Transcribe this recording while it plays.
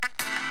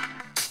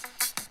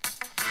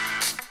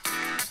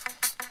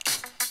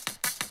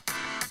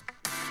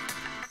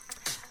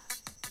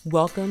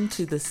Welcome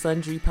to the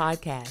Sundry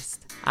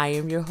Podcast. I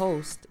am your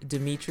host,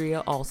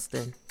 Demetria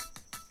Alston.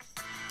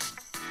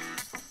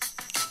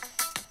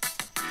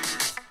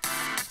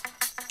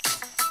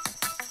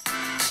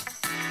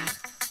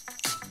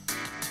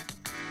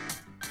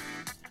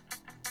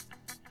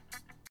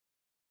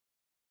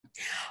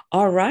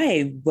 All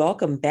right,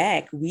 welcome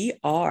back. We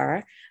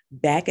are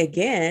back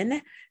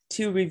again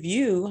to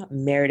review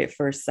Married at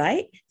First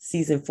Sight,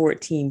 Season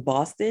 14,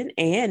 Boston.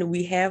 And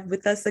we have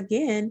with us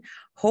again,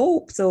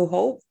 Hope. So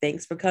Hope,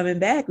 thanks for coming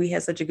back. We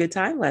had such a good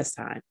time last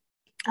time.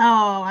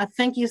 Oh,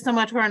 thank you so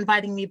much for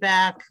inviting me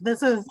back.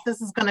 This is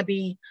going to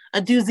be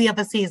a doozy of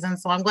a season,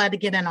 so I'm glad to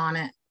get in on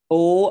it.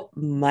 Oh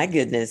my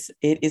goodness,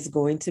 it is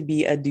going to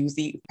be a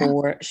doozy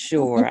for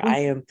sure.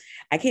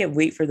 I can't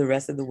wait for the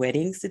rest of the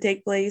weddings to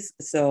take place.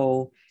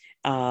 So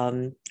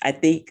I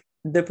think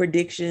the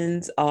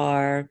predictions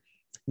are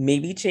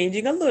maybe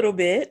changing a little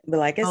bit, but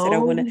like I said,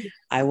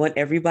 I want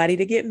everybody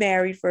to get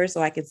married first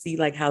so I can see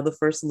like how the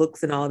first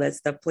looks and all that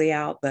stuff play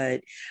out.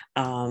 But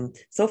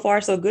so far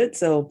so good.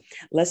 So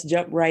let's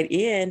jump right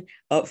in.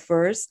 Up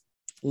first,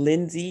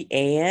 Lindsay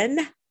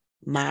and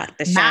Mock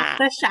the Shock.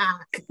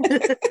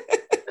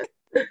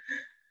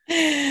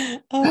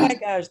 Oh my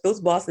gosh,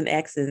 those Boston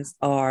accents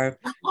they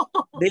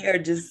are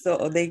just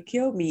they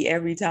kill me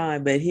every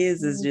time, but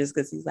his is just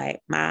because he's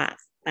like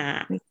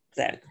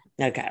so,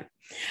 okay.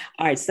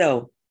 All right,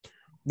 so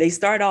they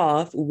start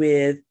off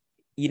with,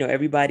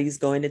 everybody's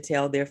going to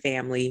tell their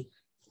family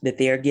that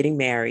they are getting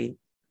married.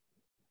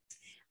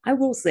 I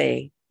will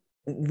say,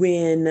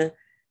 if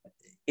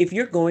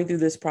you're going through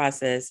this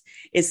process,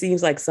 it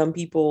seems like some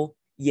people,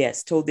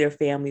 yes, told their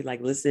family,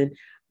 like, listen,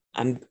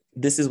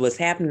 this is what's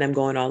happening, I'm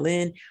going all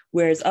in.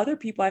 Whereas other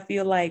people, I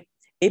feel like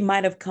it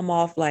might have come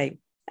off like,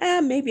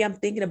 maybe I'm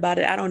thinking about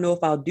it, I don't know if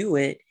I'll do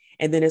it.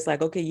 And then it's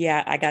like, okay,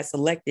 yeah, I got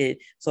selected,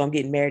 so I'm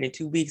getting married in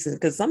 2 weeks. And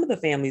because some of the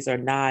families are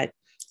not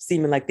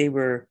seeming like they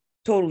were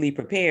totally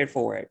prepared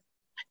for it.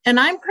 And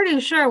I'm pretty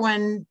sure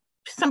when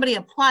somebody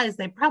applies,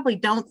 they probably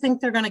don't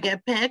think they're going to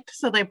get picked.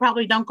 So they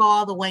probably don't go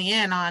all the way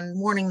in on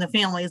warning the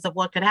families of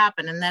what could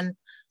happen. And then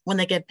when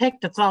they get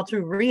picked, it's all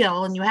too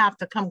real and you have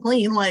to come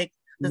clean. Like,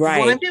 this is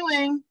what I'm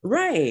doing.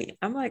 Right.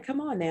 I'm like,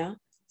 come on now.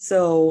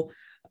 So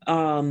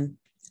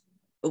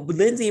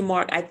Lindsay and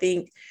Mark, I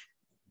think,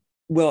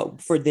 well,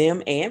 for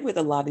them and with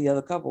a lot of the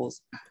other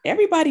couples,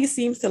 everybody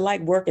seems to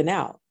like working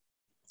out.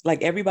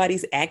 Like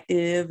everybody's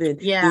active and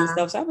doing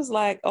stuff. So I was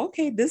like,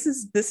 okay, this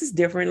is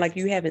different. Like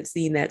you haven't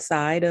seen that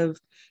side of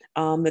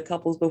the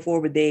couples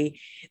before, but they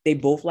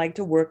both like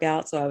to work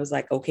out. So I was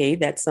like, okay,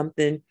 that's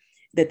something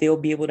that they'll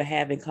be able to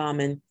have in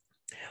common.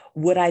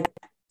 What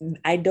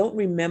I don't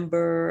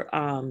remember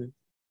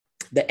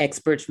the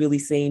experts really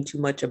saying too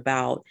much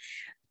about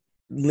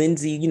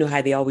Lindsay, you know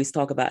how they always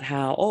talk about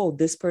how, oh,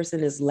 this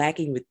person is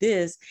lacking with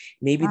this.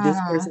 Maybe this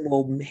person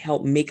will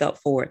help make up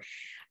for it.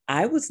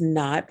 I was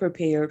not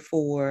prepared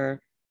for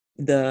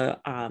the,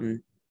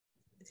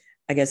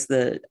 I guess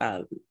the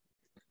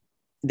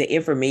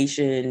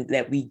information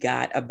that we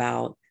got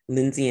about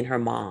Lindsay and her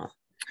mom.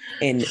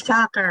 And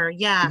shocker,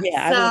 yeah.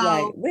 Yeah, I was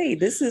like, wait,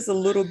 this is a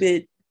little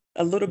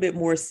bit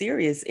more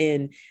serious.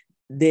 And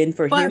then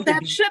for him,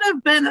 that should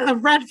have been a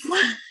red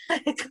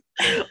flag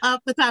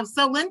off the top.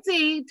 So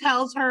Lindsay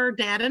tells her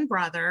dad and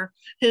brother,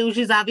 who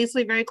she's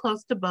obviously very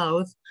close to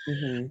both,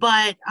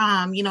 but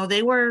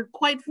they were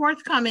quite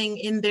forthcoming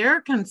in their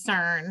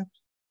concern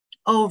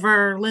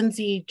over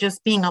Lindsay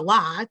just being a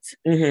lot,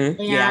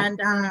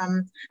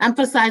 and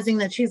emphasizing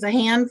that she's a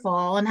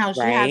handful and how she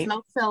has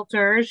no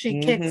filter. She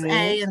kicks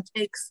A and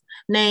takes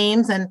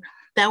names, and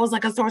that was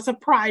like a source of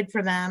pride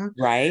for them.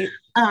 Right.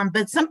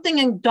 But something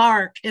in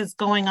dark is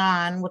going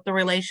on with the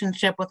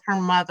relationship with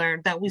her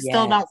mother that we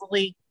still don't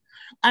really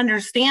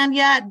understand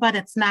yet, but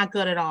it's not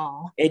good at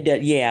all. It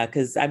does, yeah,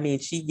 because I mean,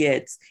 she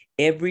gets,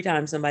 every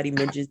time somebody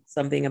mentions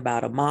something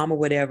about a mom or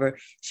whatever,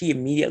 she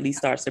immediately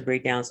starts to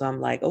break down. So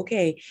I'm like,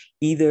 okay,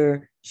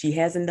 either she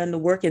hasn't done the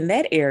work in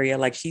that area,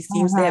 like she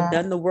seems to have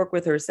done the work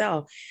with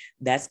herself.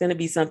 That's going to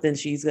be something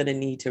she's going to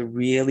need to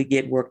really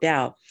get worked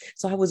out.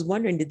 So I was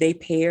wondering, did they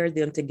pair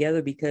them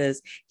together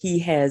because he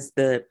has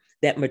that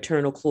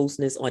maternal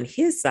closeness on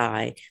his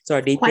side? So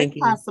are they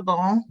thinking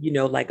possible,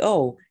 like,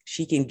 oh,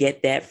 she can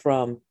get that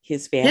from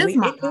his family?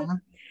 His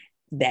mom.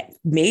 That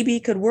maybe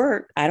could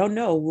work. I don't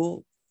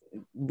know.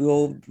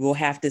 We'll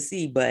have to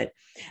see, but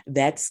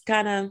that's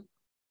kind of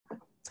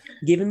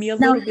giving me a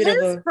little bit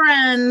of his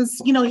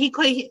friends,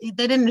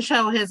 they didn't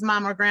show his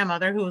mom or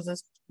grandmother, who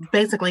was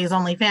basically his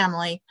only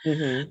family.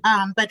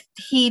 But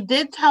he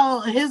did tell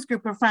his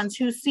group of friends,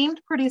 who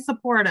seemed pretty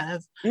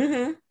supportive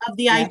of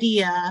the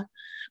idea.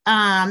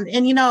 And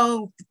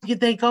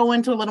they go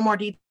into a little more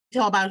detail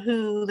about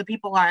who the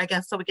people are, I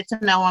guess, so we get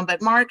to know them.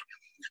 But Mark,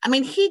 I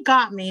mean, he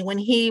got me when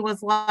he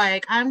was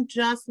like, I'm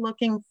just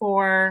looking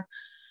for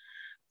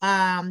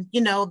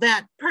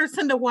that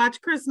person to watch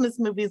Christmas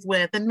movies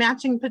with and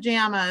matching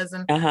pajamas.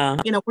 And,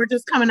 we're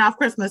just coming off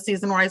Christmas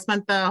season where I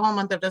spent the whole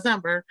month of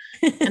December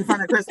in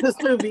front of Christmas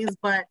movies.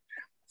 But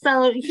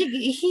So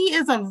he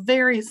is a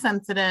very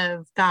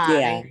sensitive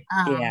Yeah. guy,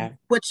 Yeah.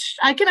 which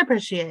I can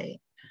appreciate.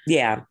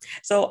 Yeah.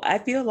 So I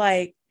feel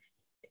like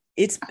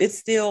it's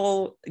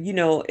still,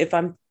 if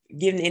I'm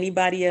giving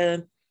anybody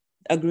a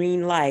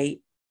green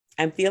light,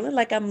 I'm feeling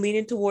like I'm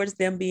leaning towards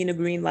them being a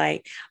green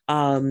light.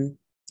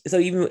 So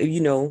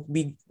even,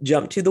 we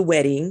jumped to the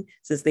wedding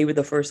since they were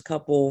the first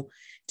couple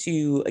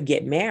to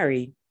get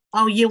married.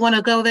 Oh, you want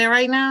to go there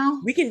right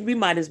now? We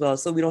might as well,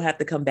 so we don't have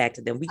to come back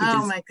to them. We can Oh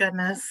just, my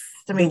goodness,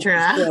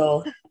 Demetria.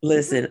 so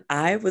listen,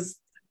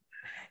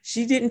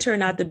 she didn't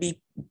turn out to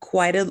be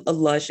quite a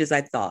lush as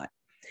I thought,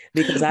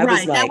 because I was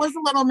Right, that like, was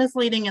a little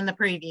misleading in the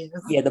previews.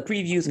 yeah, the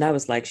previews, and I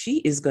was like, she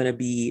is going to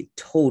be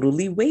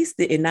totally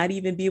wasted and not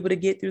even be able to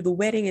get through the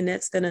wedding, and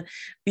that's going to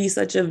be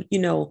such a,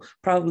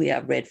 probably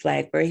a red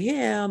flag for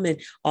him and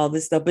all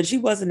this stuff. But she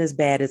wasn't as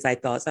bad as I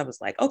thought, so I was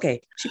like,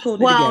 okay, she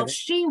pulled it Well, together.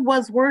 she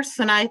was worse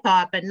than I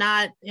thought, but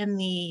not in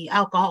the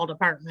alcohol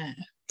department.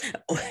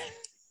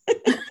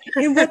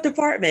 In what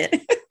department?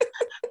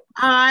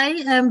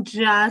 I am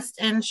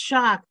just in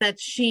shock that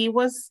she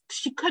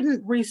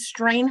couldn't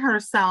restrain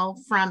herself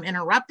from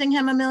interrupting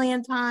him a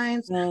million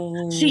times.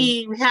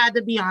 She had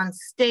to be on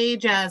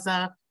stage as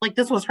like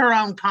this was her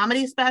own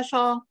comedy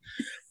special.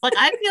 Like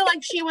I feel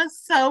like she was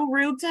so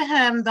rude to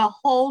him the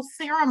whole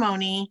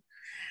ceremony.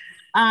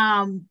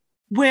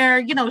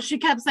 Where she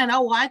kept saying,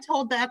 "Oh, well, I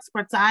told the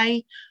experts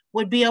I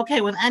would be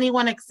okay with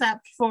anyone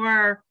except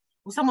for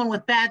someone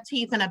with bad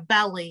teeth and a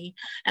belly."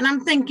 And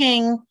I'm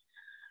thinking,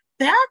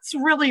 that's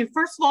really,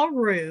 first of all,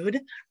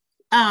 rude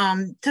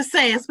to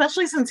say,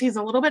 especially since he's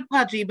a little bit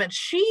pudgy, but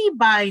she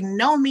by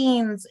no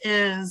means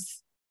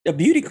is a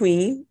beauty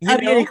queen,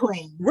 beauty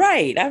queen.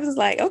 Right. I was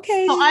like,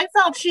 okay. So I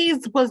felt she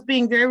was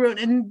being very rude.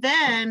 And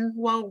then,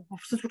 well,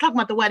 since we're talking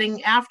about the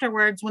wedding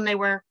afterwards, when they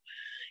were,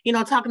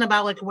 talking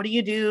about like, what do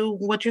you do?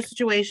 What's your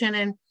situation?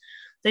 And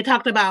they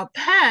talked about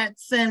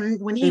pets. And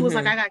when he was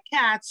like, I got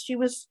cats, she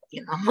was,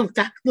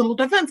 got a little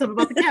defensive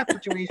about the cat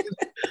situation.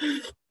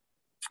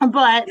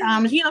 But,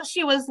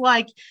 she was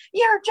like,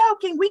 you're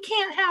joking. We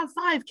can't have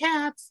 5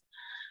 cats.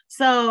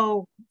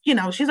 So,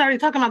 she's already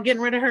talking about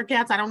getting rid of her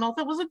cats. I don't know if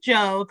it was a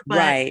joke, but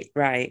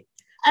right.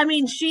 I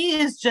mean, she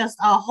is just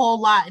a whole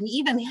lot. And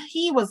even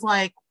he was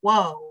like,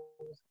 whoa.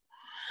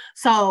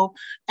 So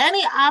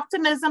any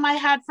optimism I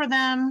had for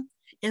them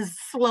is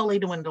slowly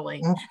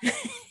dwindling.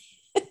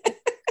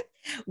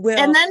 Well,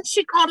 and then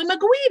she called him a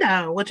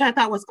Guido, which I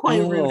thought was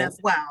quite rude as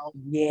well.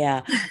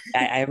 Yeah,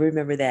 I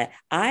remember that.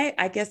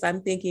 I guess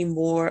I'm thinking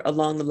more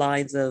along the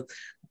lines of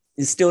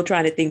still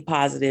trying to think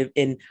positive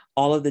in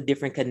all of the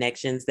different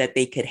connections that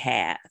they could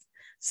have.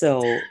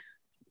 So,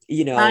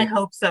 I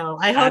hope so.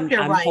 I hope you're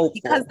right, hopeful.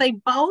 Because they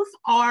both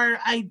are,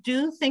 I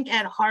do think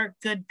at heart,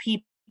 good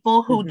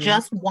people who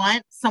just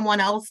want someone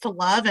else to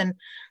love and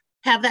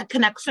have that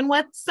connection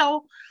with.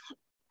 So,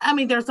 I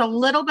mean, there's a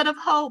little bit of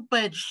hope,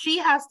 but she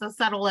has to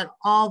settle it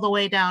all the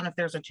way down if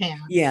there's a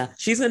chance. Yeah,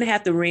 she's going to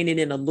have to rein it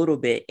in a little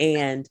bit.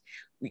 And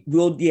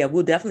we'll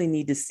definitely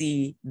need to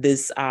see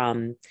this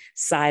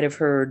side of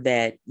her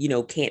that,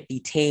 can't be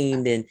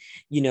tamed. And,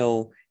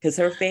 because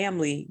her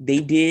family, they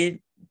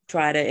did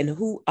try to, and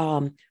who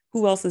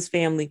else's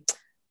family?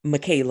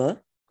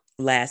 Michaela.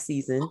 Last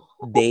season,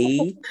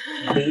 they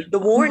made the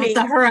warning.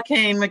 The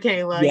Hurricane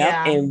Michaela. Yep,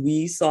 Yeah. and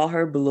we saw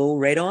her blow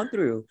right on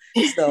through.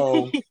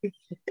 So,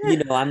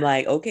 I'm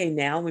like, okay,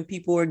 now when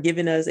people are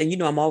giving us, and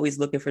I'm always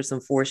looking for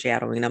some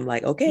foreshadowing. I'm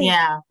like, okay,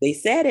 yeah, they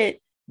said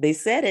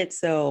it.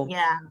 So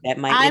yeah, that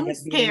might. I'm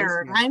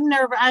scared. I'm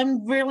nervous.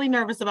 I'm really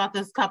nervous about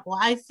this couple.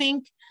 I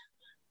think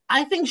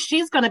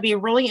she's going to be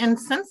really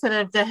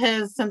insensitive to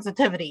his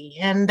sensitivity,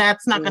 and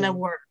that's not going to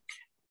work.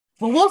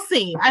 Well, we'll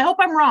see. I hope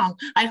I'm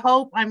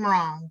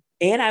wrong.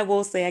 And I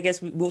will say, I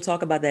guess we'll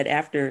talk about that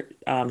after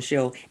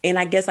show. And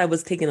I guess I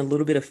was taking a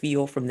little bit of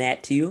feel from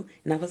that too.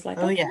 And I was like,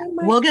 oh yeah,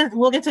 we'll get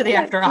to the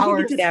after hours. We'll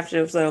get to the after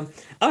show. So,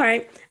 all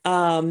right.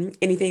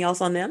 Anything else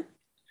on them?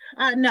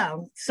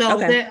 No. So,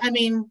 okay. I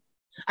mean,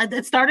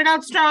 it started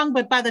out strong,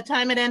 but by the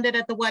time it ended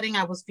at the wedding,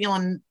 I was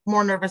feeling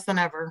more nervous than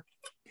ever.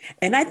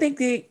 And I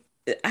think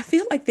I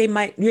feel like they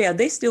might,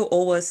 they still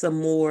owe us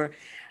some more.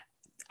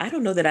 I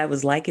don't know that I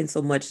was liking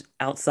so much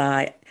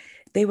outside.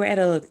 They were at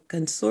a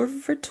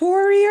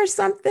conservatory or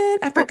something.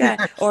 I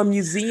forgot, or a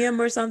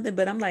museum or something.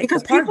 But I'm like,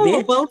 because people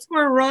with boats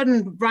were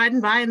riding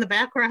by in the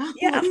background.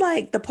 Yeah, I'm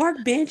like the park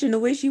bench and the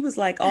way she was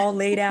like all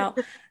laid out.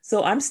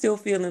 So I'm still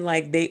feeling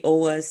like they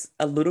owe us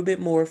a little bit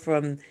more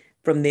from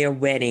their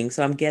wedding.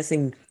 So I'm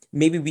guessing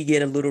maybe we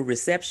get a little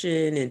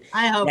reception and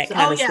I hope that so.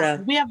 kind of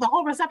stuff. We have the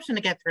whole reception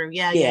to get through.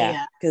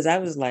 Yeah. Because I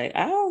was like,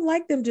 I don't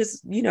like them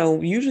just,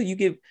 usually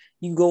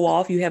you go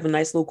off, you have a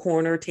nice little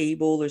corner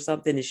table or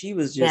something. And she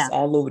was just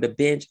all over the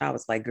bench. I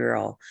was like,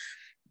 girl,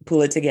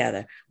 pull it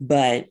together.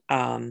 But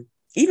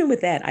even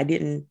with that, I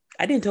didn't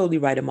totally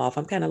write them off.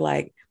 I'm kind of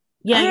like,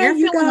 yeah, you're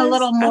feeling a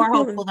little more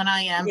hopeful than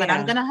I am, but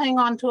I'm going to hang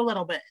on to a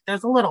little bit.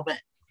 There's a little bit.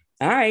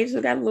 All right.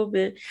 So got a little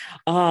bit.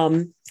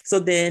 So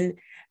then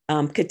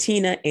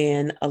Katina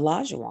and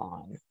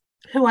Olajuwon.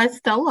 who I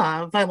still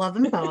love. I love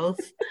them both.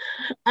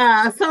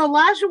 So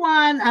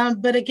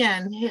Olajuwon, but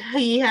again,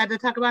 he had to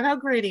talk about how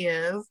great he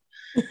is.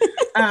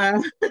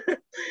 Um,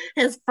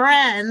 his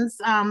friends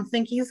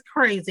think he's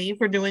crazy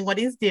for doing what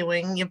he's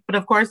doing, but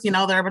of course, you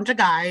know, they're a bunch of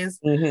guys.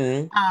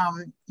 You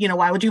know,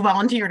 why would you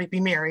volunteer to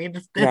be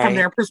married from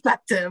their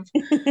perspective?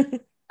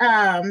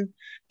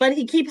 But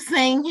he keeps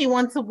saying he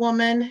wants a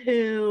woman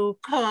who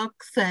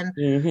cooks, and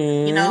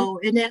you know,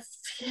 and if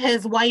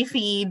his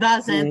wifey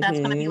doesn't, that's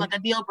going to be like a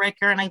deal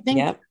breaker. And I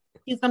think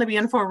he's going to be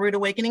in for a rude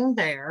awakening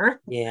there.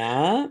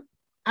 Yeah.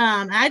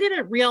 I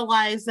didn't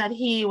realize that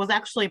he was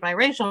actually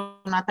biracial.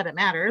 Not that it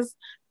matters.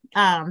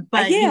 But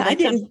yeah, you know, I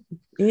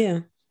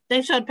didn't.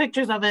 They showed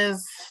pictures of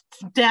his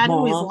dad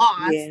who he's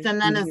lost,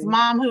 and then his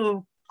mom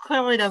who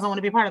clearly doesn't want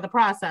to be part of the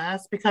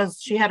process because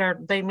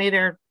they made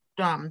her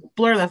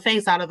blur the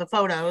face out of the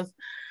photos.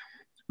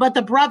 But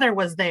the brother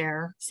was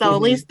there, so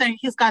at least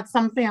he's got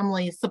some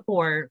family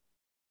support.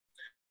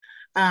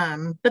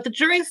 But the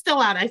jury's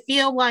still out. I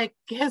feel like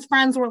his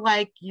friends were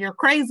like, "You're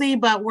crazy,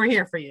 but we're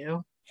here for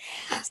you."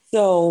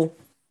 So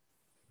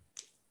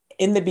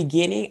in the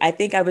beginning, I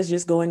think I was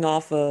just going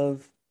off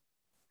of,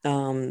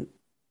 well,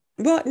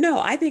 no,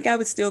 I think I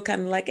was still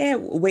kind of like,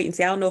 wait and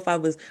see. I don't know if I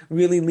was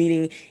really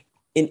leaning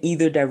in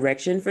either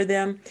direction for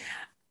them.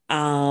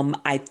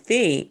 I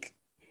think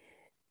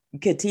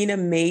Katina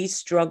may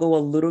struggle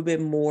a little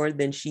bit more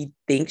than she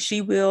thinks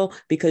she will,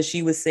 because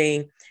she was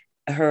saying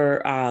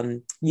her,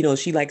 you know,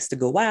 she likes to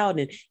go out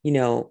and, you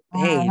know,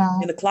 hey,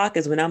 10 o'clock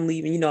is when I'm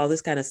leaving, you know, all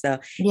this kind of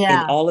stuff.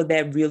 And all of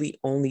that really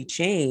only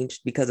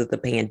changed because of the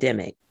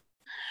pandemic.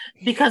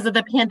 And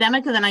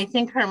then I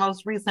think her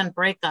most recent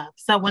breakup.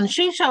 So when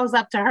she shows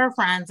up to her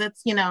friends,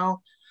 it's, you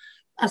know,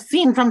 a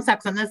scene from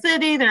Sex and the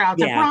City. They're out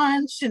to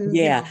brunch and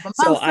you know,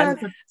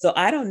 so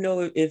I don't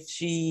know if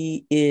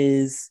she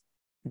is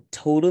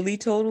totally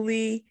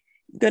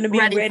gonna be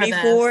ready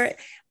for it.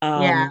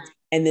 And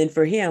then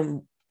for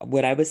him,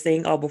 what I was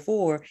saying all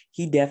before,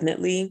 he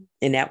definitely,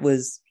 and that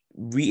was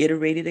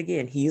reiterated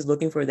again, he's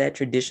looking for that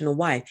traditional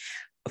wife.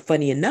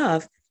 Funny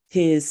enough,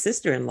 his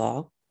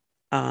sister-in-law,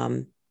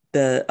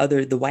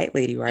 the white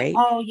lady, right?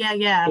 Oh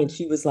yeah. And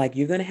she was like,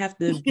 you're gonna have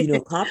to, you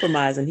know,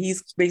 compromise. And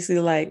he's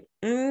basically like,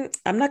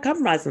 I'm not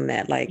compromising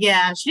that. Like,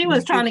 she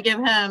was trying to give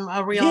him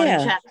a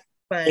reality check,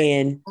 but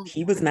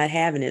he was not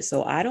having it.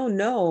 So I don't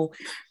know.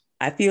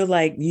 I feel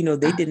like, you know,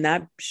 they did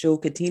not show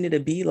Katina to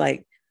be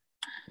like,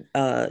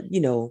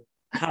 you know,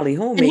 Holly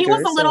Homemaker. And he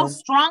was a little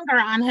stronger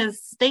on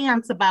his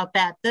stance about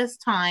that this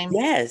time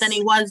than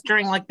he was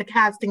during like the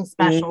casting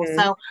special.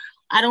 So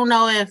I don't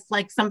know if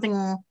like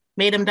something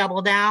made him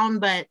double down,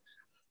 but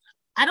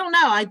I don't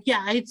know.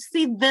 I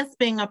see this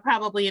being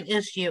probably an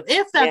issue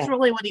if that's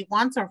really what he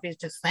wants, or if he's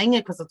just saying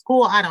it because it's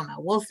cool. I don't know.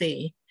 We'll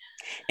see.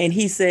 And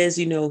he says,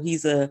 you know,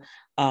 he's a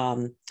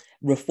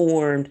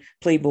reformed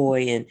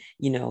playboy, and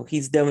you know,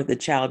 he's done with the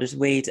childish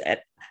ways.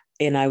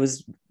 And I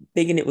was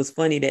thinking it was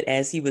funny that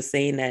as he was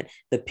saying that,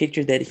 the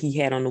picture that he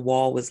had on the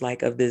wall was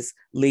like of this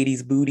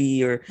lady's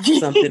booty or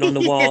something on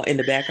the wall in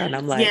the background.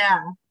 I'm like,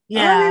 are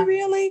they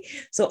really?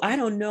 So I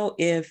don't know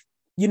if,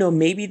 you know,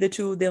 maybe the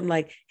two of them,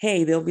 like,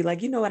 hey, they'll be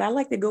like, you know what, I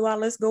like to go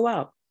out, let's go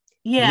out.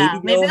 Yeah,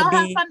 maybe they'll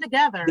have fun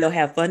together. They'll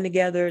have fun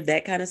together,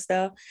 that kind of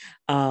stuff.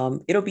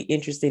 It'll be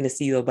interesting to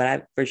see though,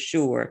 but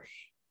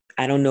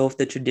I don't know if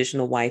the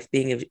traditional wife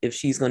thing, if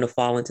she's going to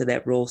fall into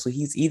that role. So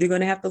he's either going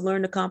to have to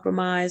learn to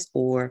compromise,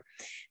 or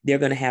they're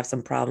going to have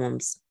some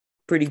problems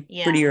pretty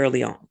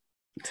early on.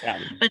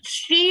 But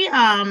she,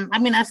 I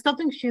mean, I still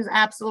think she's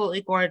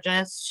absolutely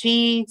gorgeous.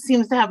 She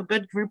seems to have a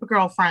good group of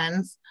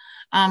girlfriends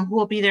who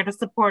will be there to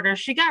support her.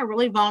 She got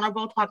really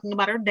vulnerable talking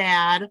about her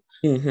dad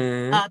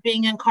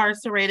being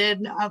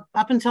incarcerated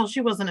up until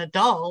she was an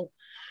adult,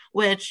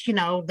 which, you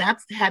know,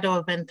 that's had to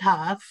have been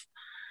tough.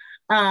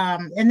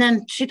 And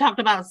then she talked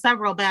about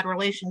several bad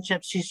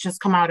relationships she's just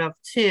come out of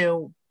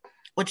too,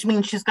 which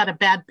means she's got a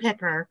bad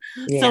picker.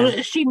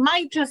 So she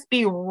might just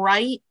be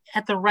right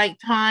at the right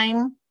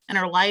time in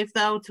her life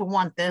though to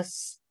want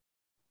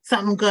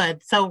something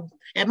good. So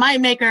it might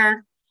make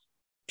her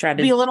try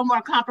to be a little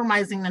more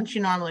compromising than she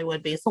normally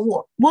would be.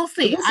 So we'll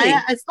see.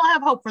 I still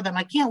have hope for them.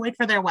 I can't wait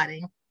for their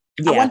wedding.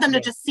 I want them to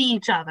just see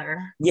each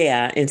other.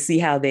 Yeah, and see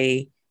how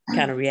they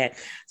kind of react.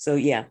 So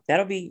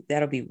that'll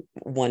be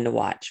one to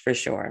watch for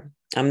sure.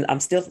 I'm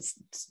still,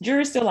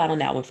 jury's still out on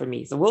that one for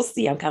me. So we'll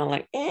see. I'm kind of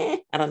like,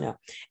 I don't know.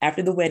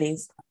 After the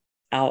weddings,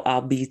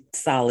 I'll be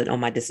solid on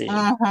my decision.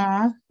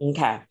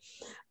 Okay.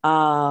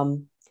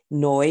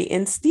 Noi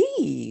and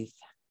Steve.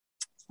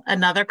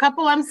 Another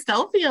couple I'm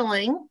still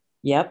feeling.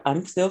 Yep,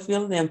 I'm still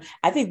feeling them.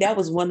 I think that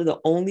was one of the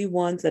only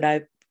ones that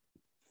I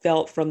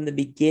felt from the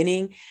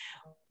beginning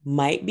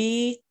might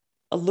be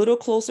a little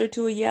closer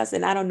to a yes.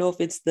 And I don't know if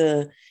it's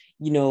the,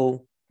 you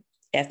know,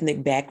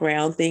 ethnic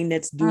background thing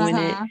that's doing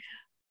it.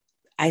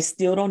 I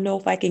still don't know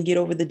if I can get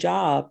over the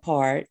job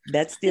part.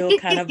 That's still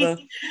kind of a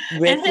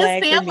red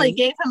flag. And his family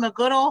gave him a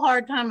good old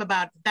hard time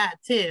about that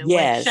too,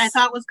 which I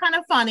thought was kind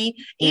of funny.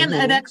 And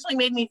it actually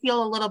made me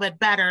feel a little bit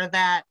better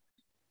that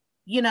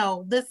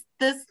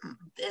this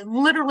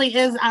literally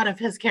is out of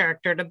his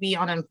character to be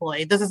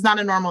unemployed. This is not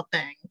a normal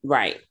thing.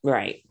 Right.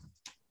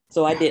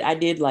 So I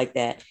did like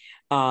that.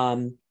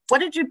 What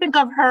did you think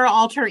of her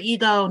alter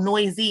ego,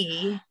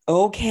 Noisy?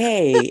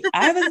 Okay.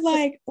 I was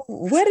like,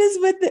 what is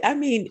with it? I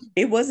mean,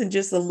 it wasn't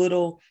just a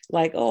little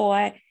like, oh,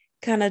 I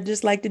kind of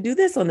just like to do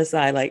this on the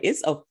side. Like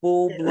it's a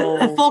full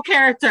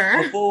character.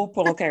 I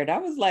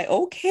was like,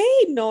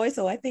 okay, Noise.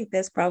 So I think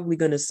that's probably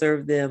going to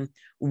serve them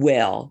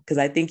well. Cause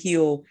I think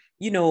he'll,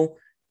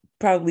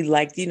 probably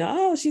like,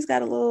 oh, she's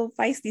got a little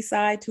feisty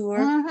side to her.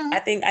 Mm-hmm.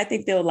 I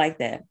think they'll like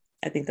that.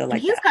 He's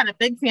got a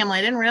big family.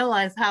 I didn't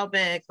realize how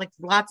big, like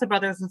lots of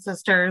brothers and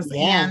sisters,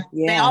 and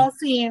they all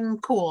seem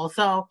cool.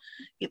 So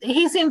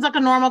he seems like a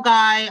normal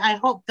guy. I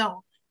hope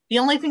though. The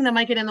only thing that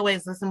might get in the way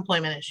is this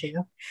employment issue.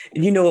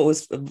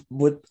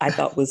 What I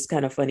thought was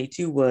kind of funny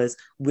too was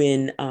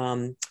when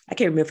I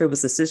can't remember if it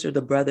was the sister or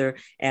the brother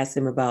asked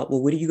him about,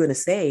 well, what are you going to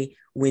say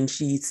when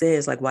she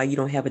says like why you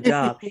don't have a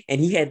job? And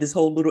he had this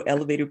whole little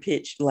elevator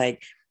pitch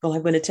like, well,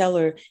 I'm going to tell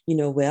her,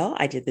 well,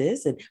 I did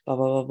this and blah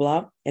blah blah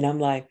blah. And I'm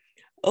like,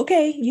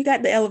 okay, you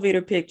got the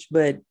elevator pitch,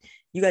 but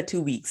you got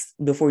 2 weeks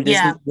before this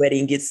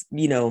wedding gets,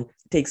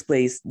 takes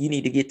place. You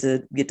need to get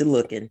to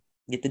looking,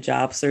 get the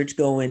job search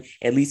going,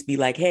 at least be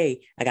like,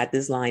 hey, I got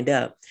this lined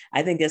up.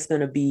 I think that's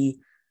going to be,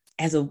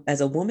 as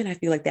a woman, I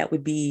feel like that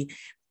would be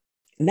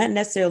not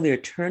necessarily a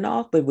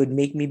turnoff, but would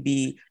make me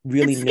be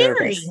really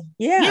nervous.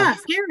 Yeah,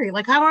 scary.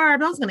 Like, how are our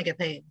bills going to get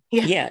paid?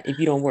 Yeah, if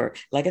you don't work.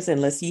 Like I said,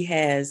 unless he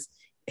has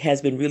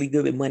been really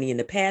good with money in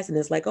the past, and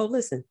it's like, oh,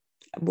 listen,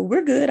 but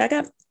we're good. I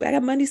got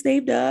money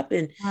saved up,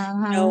 and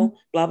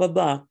blah blah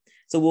blah.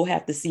 So we'll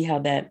have to see how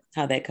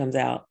that comes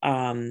out.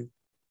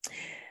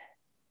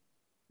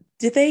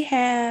 Did they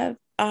have?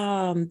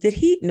 Did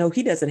he? No,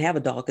 he doesn't have a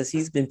dog because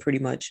he's been pretty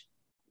much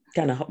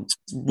kind of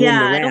roaming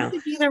around. I don't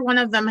think either one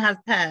of them have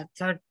pets,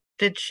 or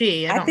did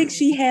she? I think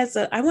she has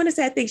a. I want to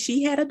say I think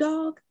she had a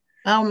dog.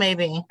 Oh,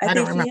 maybe. I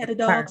think she had a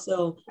dog.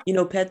 So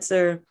pets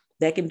are.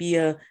 That can be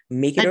a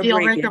make it or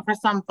break it for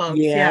some folks.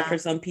 Yeah, for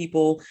some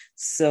people.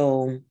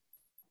 So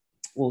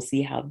we'll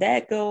see how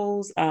that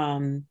goes.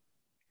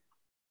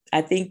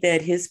 I think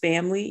that his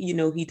family,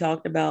 he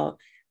talked about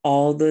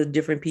all the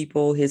different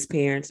people, his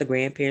parents, the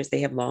grandparents,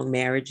 they have long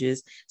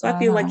marriages. So I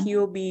feel like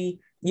he'll be,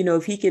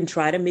 if he can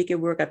try to make it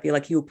work, I feel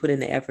like he'll put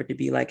in the effort to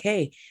be like,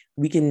 hey,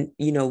 we can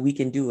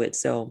do it.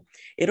 So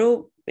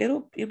it'll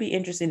be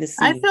interesting to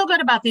see. I feel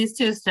good about these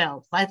two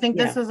still. I think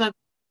this is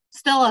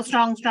still a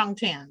strong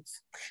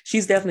chance.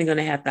 She's definitely going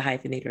to have to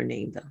hyphenate her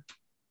name though.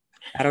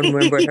 I don't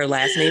remember what her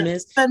last name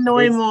is. The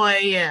Noy Moy,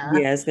 yeah.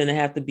 Yeah, it's going to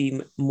have to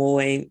be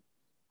Moy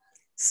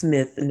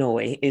Smith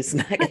Noy.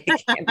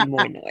 It can't be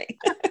Moy Noy.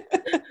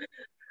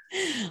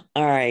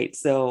 All right.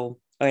 So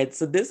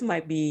this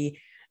might be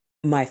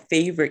my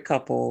favorite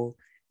couple,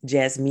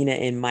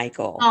 Jasmina and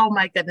Michael. Oh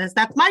my goodness.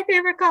 That's my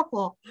favorite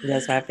couple.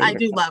 That's my favorite. I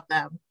do love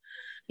them.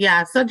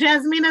 Yeah. So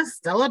Jasmina's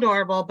still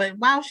adorable, but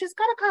wow, she's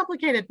got a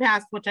complicated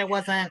past, which I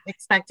wasn't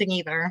expecting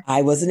either.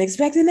 I wasn't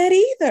expecting that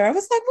either. I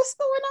was like, what's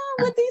going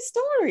on with these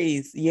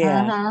stories?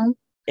 Yeah.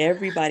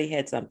 Everybody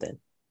had something.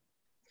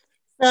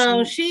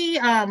 So she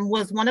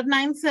was one of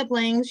 9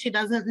 siblings. She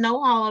doesn't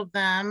know all of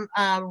them,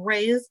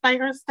 raised by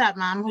her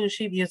stepmom, who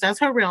she views as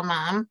her real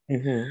mom.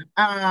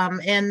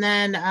 And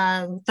then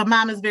the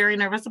mom is very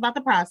nervous about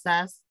the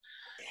process,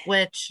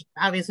 which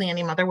obviously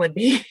any mother would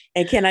be.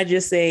 And can I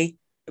just say,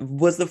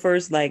 was the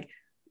first like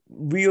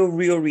real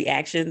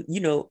reaction,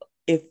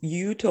 if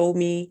you told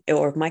me,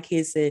 or if my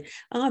kids said,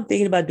 oh, I'm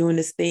thinking about doing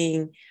this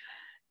thing,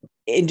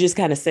 and just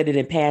kind of said it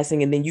in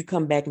passing, and then you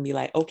come back and be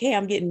like, okay,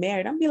 I'm getting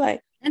married. I'm be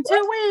like, in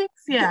 2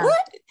 weeks. Yeah.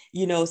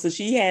 What? So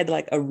she had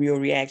like a real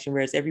reaction,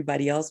 whereas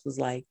everybody else was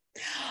like,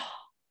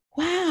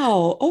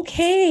 wow,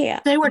 okay.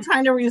 They were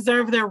trying to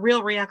reserve their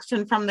real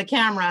reaction from the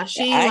camera.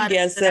 I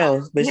guess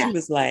so. But she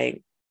was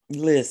like,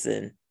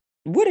 listen,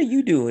 what are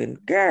you doing,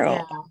 girl?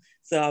 Yeah.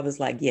 So I was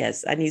like,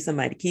 yes, I need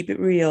somebody to keep it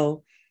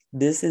real.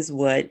 This is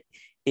what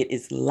it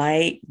is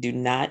like. Do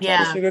not try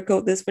to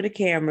sugarcoat this for the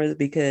cameras,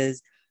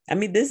 because I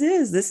mean, this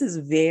is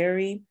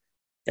very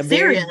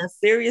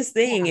serious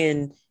thing. Yeah.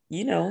 And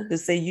to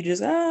say you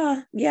just,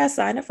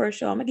 sign up for a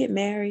show, I'm gonna get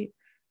married,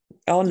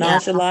 all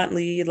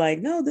nonchalantly, like,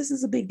 no, this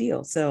is a big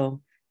deal.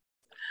 So,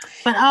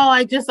 but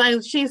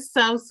she's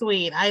so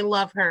sweet. I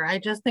love her. I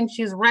just think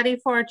she's ready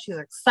for it. She's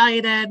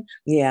excited.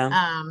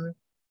 Yeah.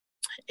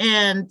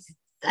 And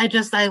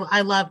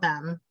I love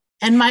them.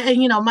 And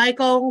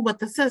Michael with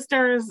the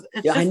sisters.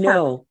 I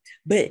know,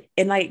 perfect.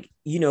 But like,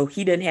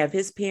 he didn't have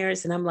his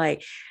parents, and I'm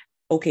like,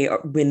 okay,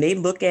 when they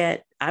look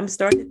at, I'm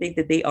starting to think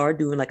that they are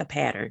doing like a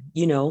pattern,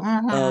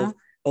 of,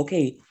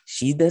 okay,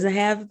 she doesn't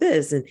have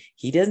this and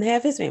he doesn't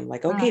have his family.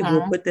 Like, okay,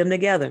 we'll put them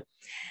together.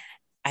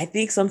 I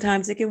think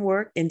sometimes it can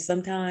work. And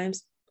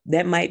sometimes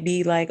that might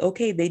be like,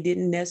 okay, they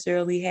didn't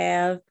necessarily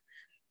have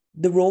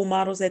the role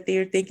models that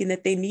they're thinking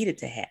that they needed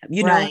to have,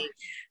 Right.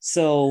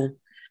 So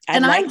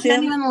And I'm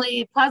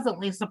genuinely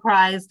pleasantly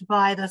surprised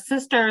by the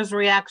sister's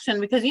reaction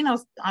because,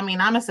 I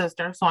mean, I'm a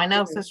sister, so I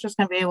know sisters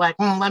can be like,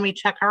 let me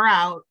check her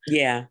out.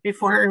 Yeah.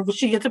 Before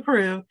she gets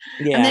approved.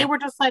 Yeah. And they were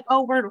just like,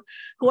 oh,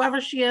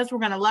 whoever she is, we're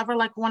going to love her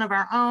like one of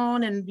our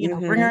own and,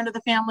 bring her into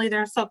the family.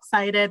 They're so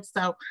excited.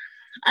 So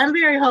I'm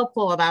very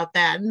hopeful about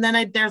that. And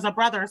then there's a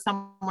brother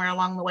somewhere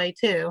along the way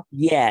too.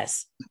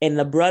 Yes. And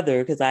the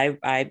brother, because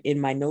I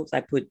in my notes,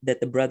 I put that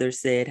the brother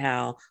said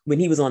how when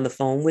he was on the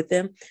phone with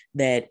them,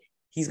 that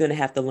he's going to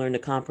have to learn to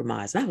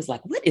compromise. And I was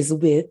like, what is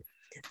with,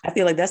 I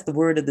feel like that's the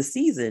word of the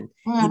season.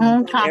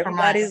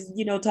 Everybody's,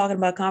 talking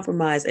about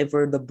compromise. And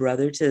for the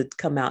brother to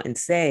come out and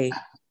say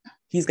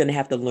he's going to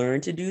have to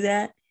learn to do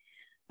that.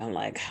 I'm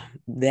like,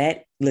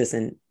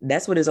 listen,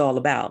 that's what it's all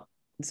about.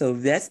 So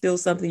if that's still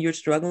something you're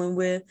struggling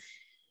with,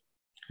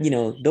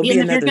 there'll be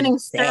another. If you're getting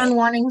stern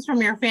warnings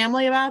from your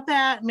family about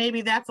that,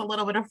 maybe that's a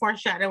little bit of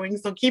foreshadowing.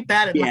 So keep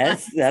that in mind.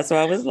 Yes, that's why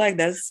I was like,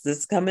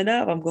 that's coming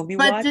up. I'm going to be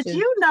watching. But did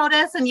you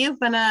notice, and you've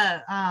been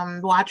a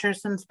watcher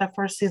since the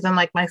first season,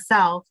 like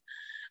myself,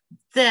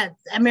 that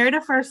Married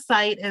at First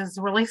Sight is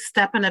really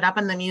stepping it up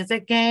in the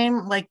music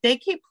game. Like they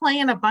keep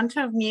playing a bunch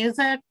of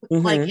music,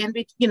 like in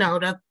between,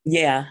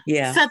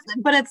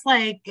 but it's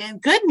like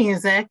good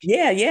music.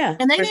 Yeah.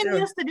 And they didn't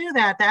used to do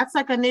that. That's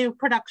like a new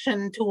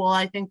production tool.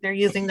 I think they're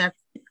using that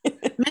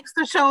makes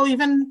the show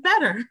even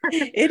better.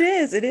 It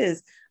is.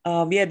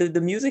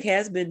 The music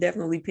has been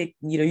definitely picked.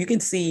 You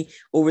can see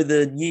over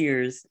the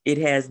years it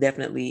has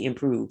definitely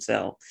improved.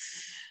 So,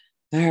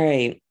 all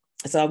right.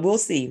 So we'll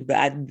see,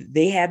 but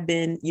they have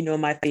been,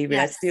 my favorite.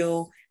 Yes.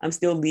 I'm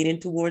still leaning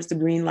towards the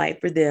green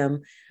light for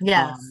them.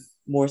 Yes.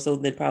 More so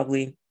than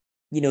probably,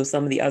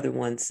 some of the other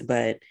ones,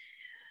 but.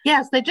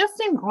 Yes, they just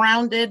seem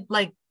grounded,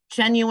 like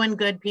genuine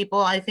good people.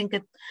 I think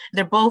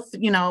they're both,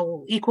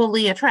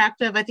 equally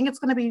attractive. I think it's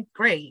going to be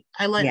great.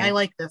 I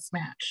like this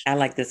match. I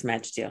like this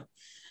match too.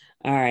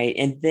 All right.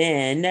 And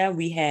then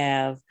we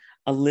have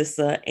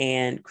Alyssa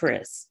and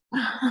Chris.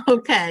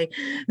 Okay.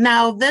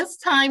 Now this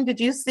time, did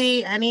you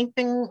see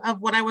anything of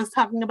what I was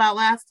talking about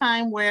last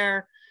time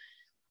where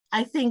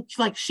I think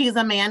like she's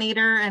a man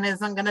eater and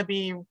isn't going to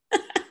be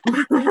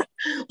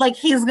like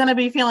he's going to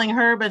be feeling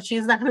her, but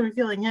she's not going to be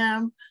feeling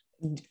him?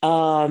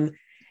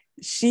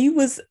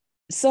 She's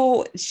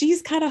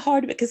kind of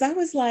hard because I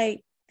was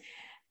like,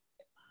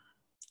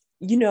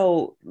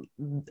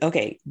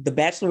 okay, the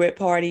bachelorette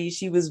party,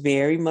 she was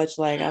very much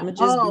like, I'm gonna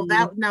just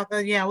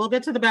we'll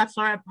get to the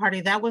bachelorette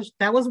party. That was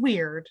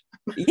weird.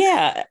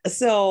 Yeah.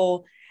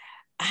 So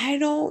I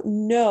don't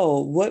know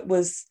what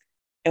was,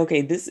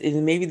 okay,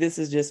 maybe this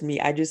is just me.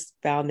 I just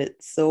found it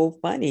so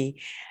funny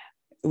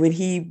when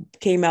he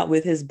came out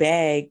with his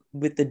bag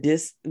with the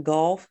disc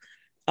golf,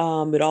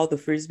 with all the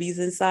frisbees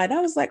inside.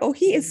 I was like, oh,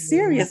 he is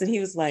serious. And he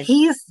was like,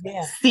 he's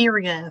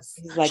serious.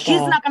 He's like,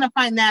 she's not going to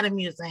find that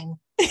amusing.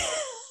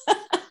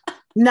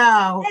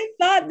 No. I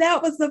thought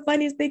that was the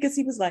funniest thing because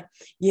he was like,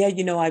 yeah,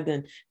 I've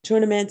done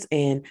tournaments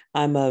and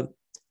I'm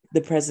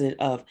the president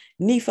of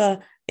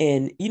NIFA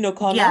and,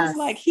 calling. Yes. I was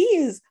like, he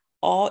is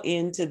all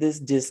into this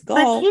disc golf.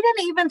 But he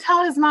didn't even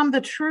tell his mom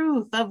the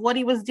truth of what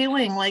he was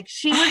doing. Like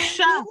she was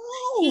shocked.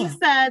 He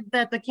said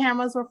that the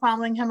cameras were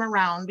following him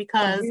around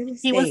because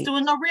he was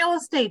doing a real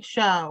estate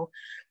show.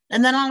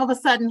 And then all of a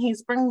sudden he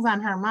springs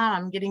on her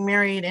mom getting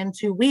married in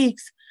 2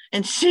 weeks.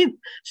 And she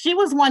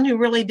was one who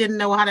really didn't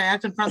know how to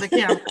act in front of the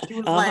camera. She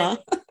was like,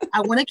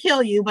 I want to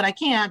kill you, but I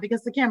can't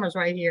because the camera's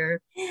right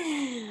here.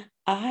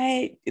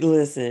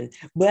 Listen,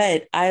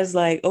 but I was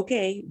like,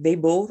 okay, they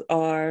both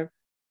are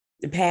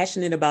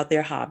passionate about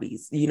their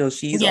hobbies.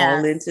 She's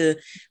all into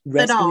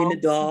rescuing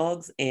the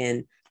dogs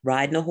and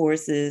riding the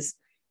horses.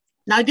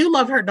 Now I do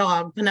love her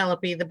dog,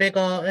 Penelope, the big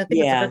old, I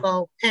think it's a big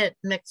old pit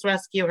mixed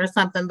rescue or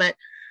something, but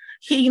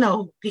he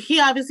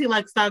obviously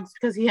likes dogs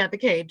because he had the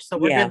cage. So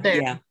we're good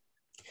there. Yeah.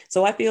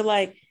 So I feel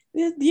like,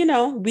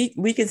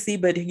 we can see,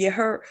 but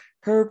her,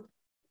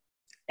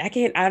 I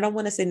don't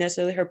want to say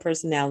necessarily her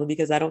personality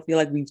because I don't feel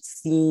like we've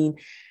seen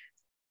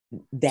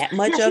that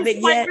much of it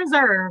yet.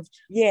 Reserved.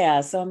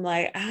 Yeah. So I'm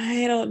like,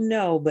 I don't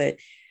know, but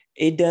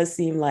it does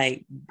seem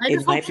like. I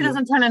just hope she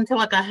doesn't turn into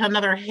like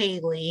another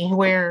Haley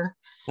where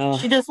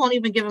she just won't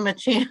even give him a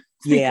chance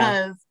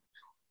because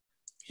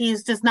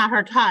he's just not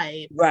her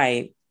type.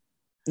 Right.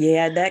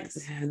 Yeah,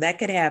 that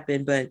could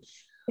happen, but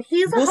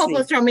he's a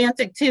hopeless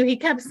romantic too. He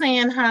kept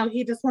saying how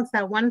he just wants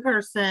that one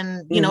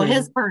person,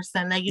 his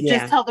person that you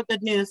just tell the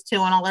good news to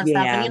and all that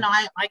stuff. And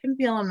I can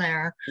feel him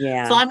there.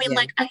 Yeah. So I mean,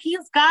 like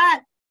he's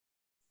got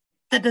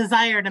the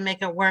desire to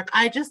make it work.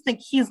 I just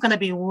think he's going to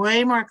be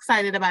way more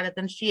excited about it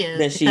than she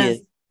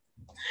is.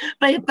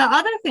 But the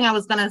other thing I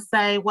was going to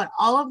say, what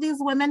all of these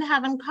women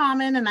have in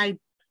common, and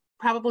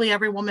probably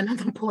every woman on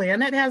the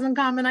planet has in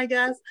common, I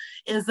guess,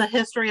 is the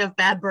history of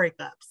bad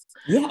breakups.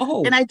 Yeah.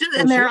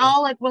 And they're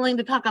all like willing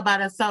to talk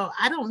about it. So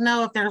I don't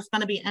know if there's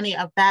going to be any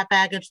of that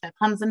baggage that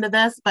comes into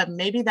this, but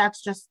maybe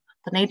that's just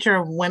the nature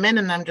of women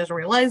and I'm just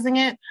realizing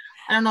it.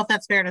 I don't know if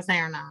that's fair to say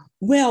or not.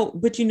 Well,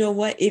 but you know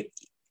what?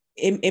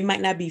 It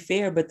might not be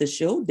fair, but the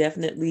show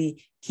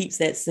definitely keeps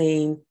that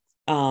same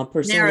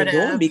persona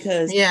going,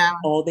 because yeah,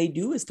 all they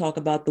do is talk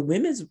about the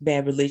women's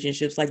bad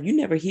relationships. Like you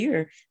never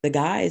hear the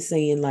guys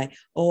saying like,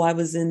 oh, I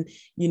was in,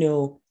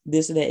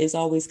 this or that. It's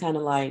always kind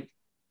of like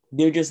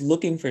they're just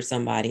looking for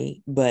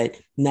somebody, but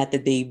not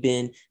that they've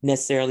been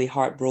necessarily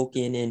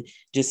heartbroken and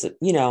just,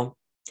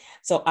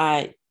 so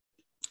I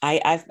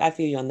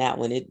feel you on that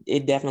one.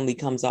 It definitely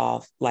comes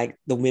off like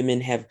the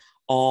women have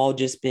all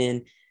just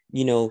been,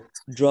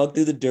 drugged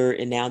through the dirt,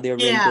 and now they're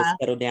ready to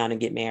settle down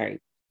and get married.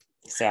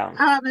 So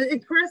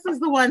Chris is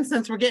the one,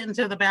 since we're getting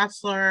to the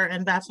bachelor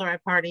and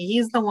bachelorette party,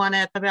 he's the one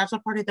at the bachelor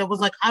party that was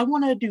like, I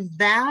want to do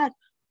that,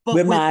 but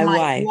with my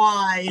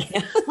wife.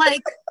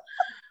 Like,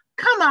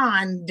 come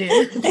on,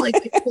 dude. Like,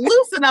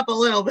 loosen up a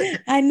little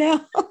bit. I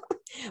know.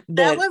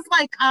 That was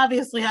like,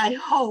 obviously, I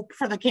hope,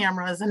 for the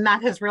cameras and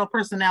not his real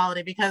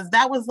personality, because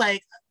that was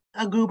like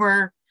a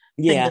goober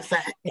thing to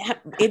say.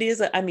 It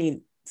is.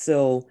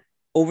 So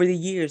over the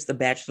years, the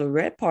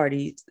bachelorette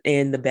parties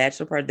and the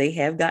bachelor party, they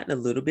have gotten a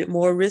little bit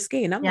more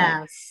risky. And I'm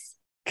like,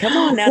 come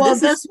on now. Well,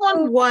 this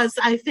one was,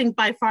 I think,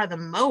 by far the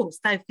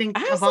most,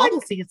 of all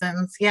the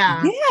seasons.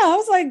 Yeah. Yeah. I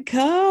was like,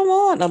 come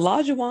on.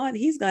 Olajuwon,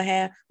 he's going to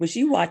have, when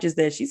she watches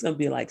that, she's going to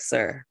be like,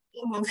 sir.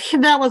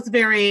 That was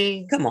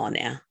very. Come on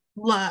now.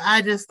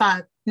 I just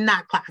thought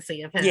not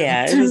classy of him.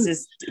 Yeah, it was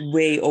just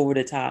way over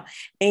the top.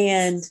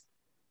 And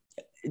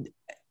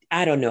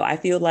I don't know. I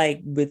feel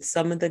like with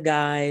some of the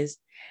guys,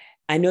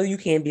 I know you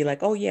can be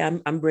like, oh yeah,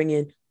 I'm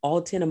bringing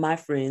all 10 of my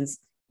friends.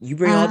 You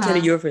bring all 10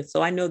 of your friends.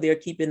 So I know they're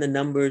keeping the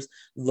numbers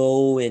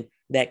low and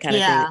that kind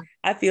of thing.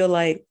 I feel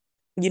like,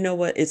 you know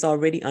what? It's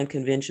already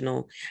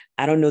unconventional.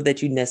 I don't know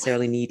that you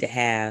necessarily need to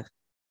have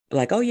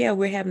like, oh yeah,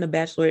 we're having a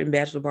bachelorette and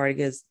bachelor party,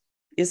 because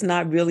it's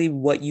not really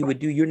what you would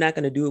do. You're not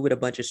going to do it with a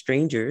bunch of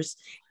strangers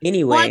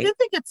anyway. Well, I do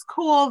think it's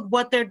cool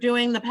what they're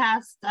doing the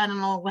past, I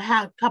don't know,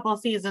 a couple of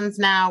seasons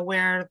now,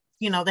 where,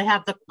 they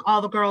have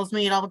all the girls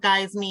meet, all the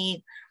guys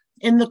meet,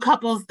 and the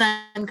couples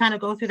then kind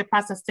of go through the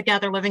process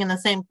together, living in the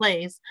same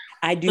place.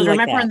 I do like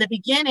remember that. In the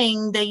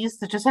beginning, they used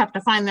to just have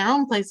to find their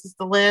own places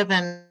to live,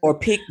 and or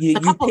pick. The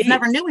couples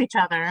never knew each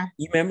other.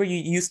 You remember you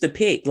used to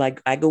pick,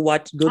 like I go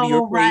to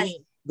your place.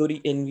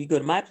 And we go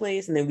to my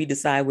place, and then we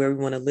decide where we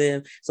want to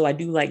live. So I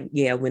do like,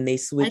 when they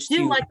switch. I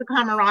do like the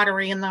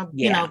camaraderie and the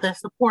the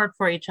support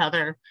for each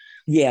other.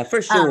 Yeah,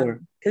 for sure.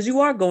 Because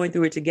you are going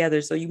through it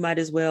together, so you might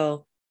as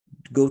well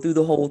go through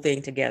the whole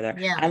thing together.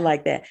 Yeah, I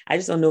like that. I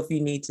just don't know if you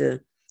need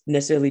to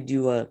necessarily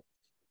do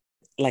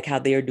like how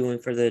they're doing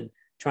for the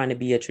trying to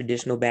be a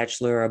traditional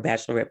bachelor or a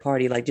bachelorette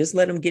party. Like just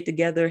let them get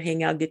together,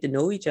 hang out, get to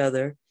know each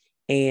other,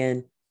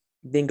 and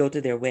then go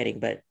to their wedding.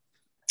 But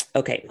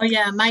okay. Oh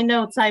yeah, my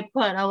notes I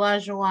put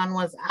Olajuwon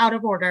was out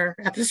of order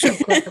at the strip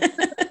club.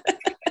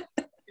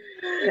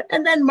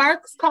 And then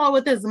Mark's call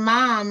with his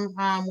mom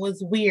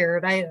was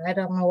weird. I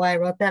don't know why I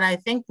wrote that. I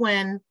think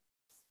when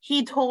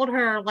he told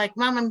her, like,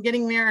 Mom, I'm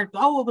getting married.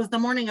 Oh, it was the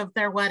morning of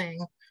their wedding.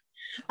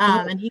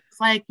 And he was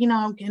like,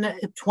 I'm gonna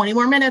 20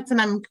 more minutes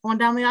and I'm going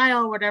down the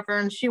aisle or whatever.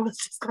 And she was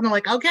just kind of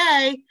like,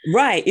 okay.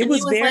 Right. It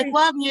was very like,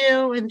 love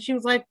you. And she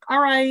was like, all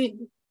right.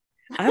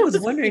 I was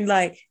wondering,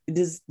 like,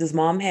 does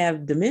Mom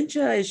have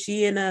dementia? Is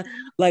she in a,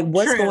 like,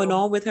 what's going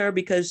on with her?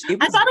 Because I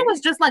thought it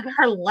was just like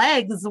her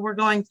legs were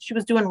going, she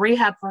was doing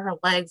rehab for her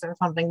legs or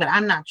something, but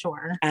I'm not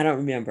sure. I don't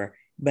remember.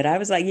 But I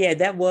was like, yeah,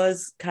 that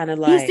was kind of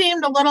like. He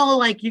seemed a little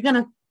like, you're going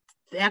to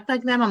act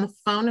like that on the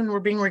phone and we're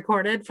being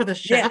recorded for the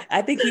show. Yeah,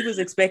 I think he was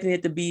expecting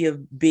it to be a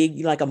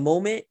big, like a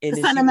moment. And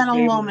a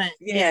sentimental moment.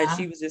 Yeah,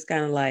 she was just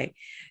kind of like,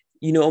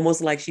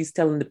 almost like she's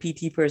telling the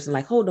PT person,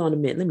 like, hold on a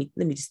minute,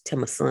 let me just tell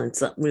my son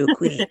something real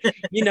quick.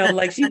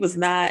 Like she was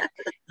not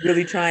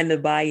really trying to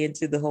buy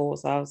into the whole.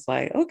 So I was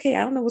like, okay,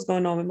 I don't know what's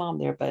going on with Mom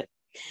there, but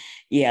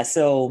yeah.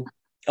 So,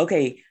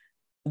 okay.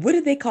 What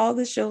did they call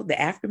this show? The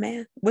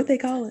Aftermath? What they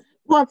call it?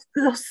 Well,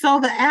 so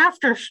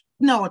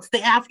it's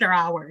the After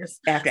Hours.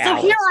 So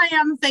here I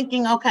am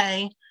thinking,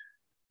 okay,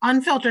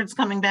 Unfiltered's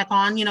coming back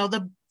on,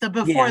 the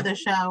before the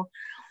show.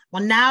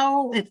 Well,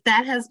 now if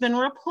that has been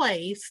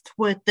replaced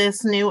with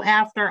this new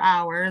After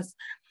Hours,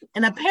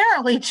 and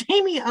apparently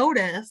Jamie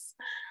Otis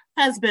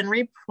has been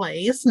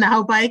replaced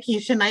now by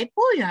Keisha Knight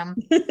Pulliam.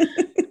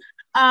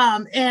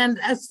 And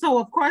so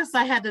of course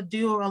I had to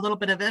do a little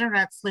bit of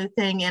internet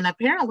sleuthing, and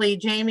apparently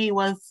Jamie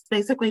was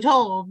basically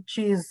told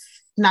she's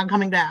not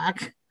coming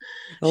back.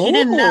 She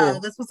didn't know.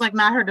 This was like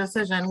not her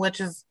decision,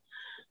 which is,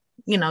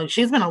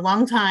 she's been a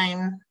long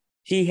time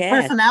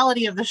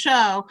personality of the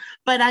show,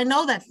 but I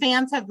know that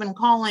fans have been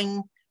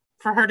calling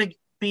for her to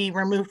be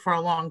removed for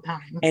a long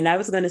time. And I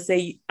was going to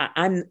say,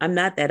 I'm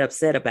not that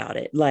upset about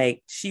it.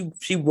 Like she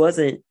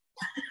wasn't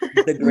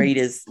the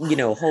greatest,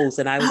 host.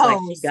 And I was like,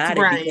 she got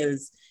it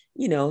because,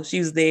 she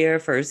was there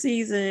first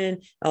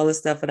season, all this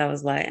stuff. And I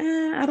was like,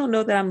 I don't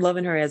know that I'm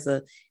loving her as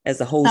a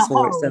host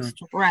for it.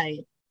 So, right.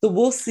 So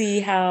we'll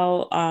see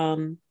how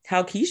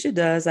Keisha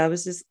does. I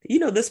was just,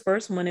 this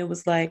first one, it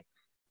was like,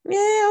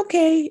 yeah,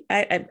 okay.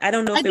 I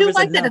don't know if I do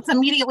like that it's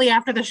immediately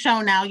after the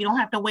show now. You don't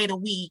have to wait a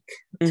week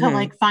to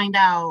like find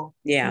out.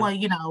 Yeah.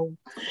 Well,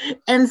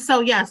 And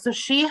so, so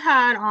she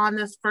had on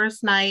this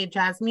first night,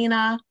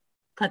 Jasmina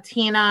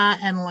Katina,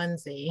 and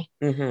Lindsay.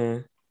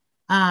 Mm-hmm.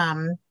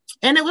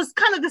 And it was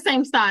kind of the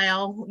same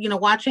style,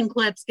 watching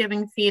clips,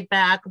 giving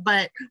feedback,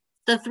 but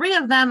the three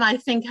of them, I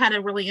think, had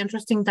a really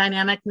interesting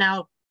dynamic.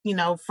 Now,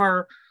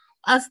 for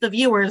us, the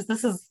viewers,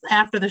 this is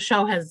after the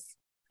show is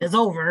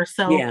over.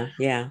 So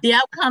yeah. The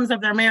outcomes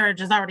of their marriage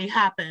has already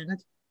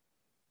happened.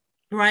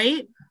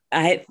 Right?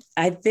 I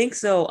think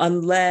so.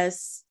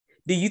 Unless,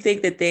 do you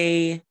think that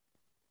they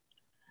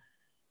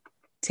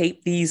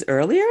taped these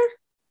earlier?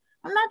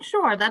 I'm not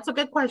sure. That's a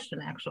good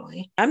question,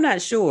 actually. I'm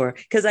not sure,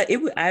 because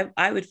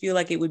I would feel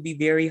like it would be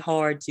very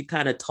hard to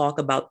kind of talk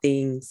about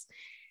things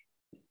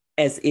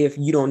as if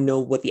you don't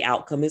know what the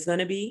outcome is going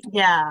to be.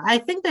 Yeah, I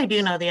think they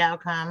do know the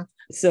outcome.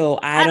 So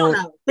I don't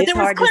know, but there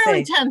was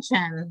clearly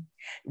tension.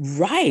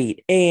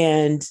 Right.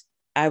 And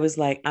I was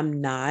like,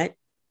 I'm not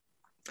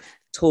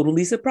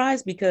totally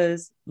surprised,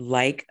 because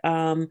like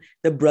the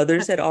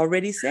brothers had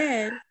already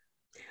said,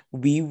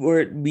 we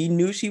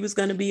knew she was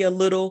going to be a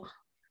little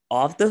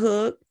off the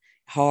hook,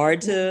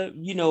 hard to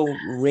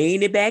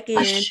rein it back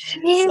in.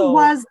 She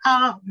was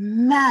a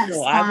mess.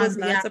 So I was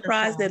not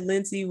surprised that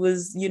Lindsay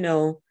was,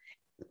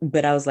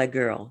 but I was like,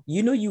 girl,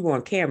 you were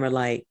on camera,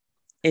 like,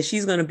 and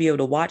she's going to be able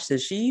to watch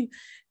this. She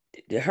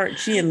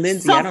and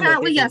Lindsay, so I don't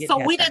apparently, know.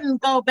 So we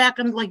didn't go back,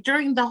 and like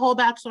during the whole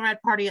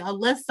bachelorette party,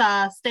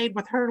 Alyssa stayed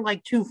with her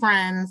like two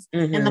friends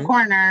in the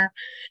corner,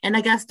 and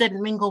I guess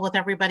didn't mingle with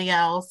everybody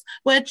else,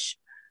 which,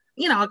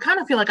 I kind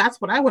of feel like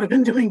that's what I would have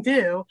been doing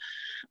too.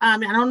 I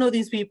don't know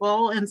these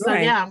people, and so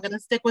I'm gonna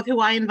stick with who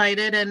I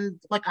invited, and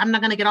like I'm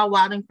not gonna get all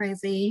wild and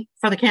crazy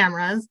for the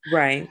cameras,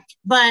 right?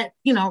 But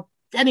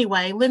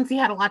anyway, Lindsay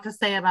had a lot to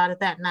say about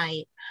it that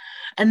night.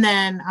 And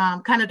then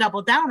kind of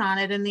doubled down on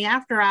it in the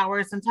after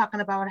hours and talking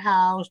about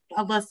how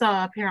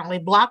Alyssa apparently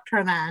blocked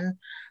her then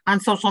on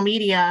social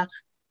media.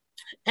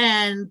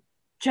 And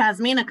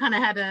Jasmina kind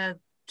of had to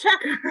check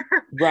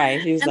her.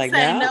 Right. She was like,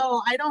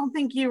 no, I don't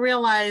think you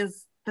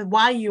realize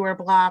why you were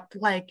blocked.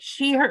 Like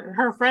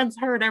her friends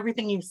heard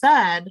everything you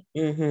said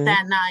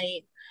that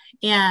night.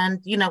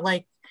 And,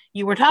 like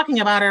you were talking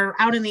about her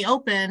out in the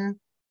open.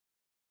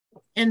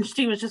 And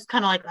she was just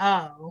kind of like,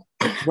 oh.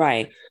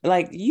 Right.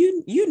 Like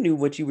you knew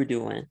what you were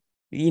doing.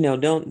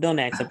 Don't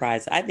act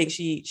surprised. I think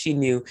she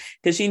knew,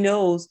 because she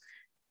knows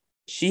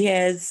she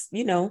has,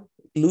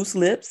 loose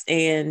lips,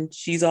 and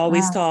she's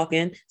always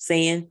talking,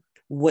 saying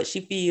what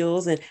she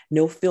feels, and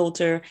no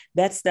filter.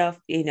 That stuff,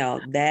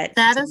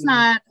 that is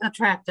not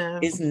attractive.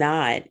 It's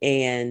not.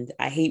 And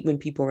I hate when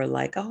people are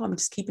like, oh, I'm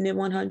just keeping it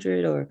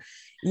 100, or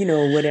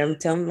whatever.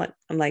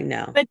 I'm like,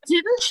 no. But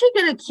didn't she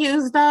get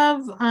accused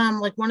of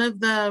like one of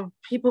the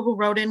people who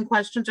wrote in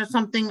questions or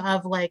something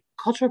of like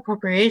cultural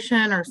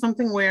appropriation or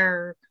something,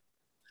 where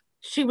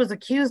she was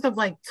accused of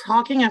like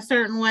talking a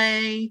certain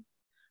way?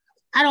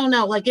 I don't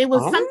know. Like it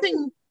was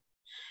something,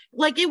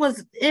 like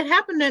it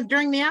happened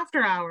during the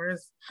after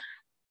hours.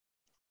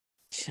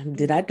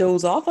 Did I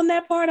doze off on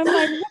that part? I'm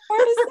like, what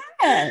part is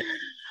that?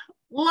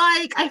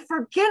 Like, I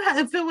forget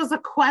if it was a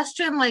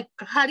question, like,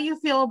 how do you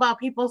feel about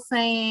people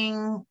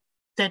saying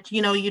that,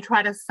 you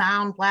try to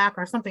sound Black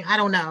or something? I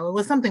don't know. It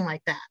was something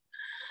like that.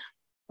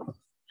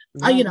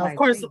 Of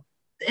course,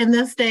 in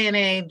this day and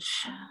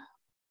age,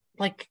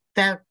 like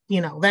that,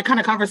 that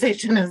kind of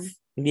conversation is,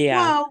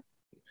 well,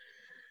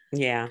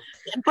 yeah.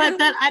 But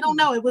that, I don't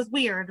know. It was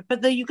weird.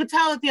 But you could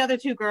tell that the other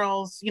two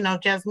girls,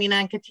 Jasmina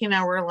and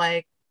Katina, were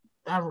like,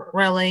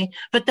 really?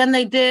 But then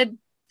they did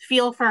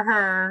feel for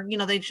her.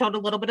 They showed a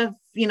little bit of,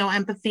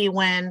 empathy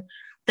when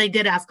they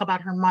did ask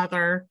about her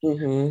mother.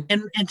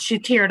 And she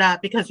teared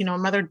up because, her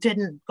mother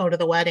didn't go to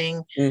the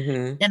wedding.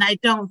 And I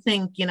don't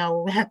think,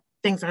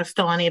 things are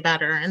still any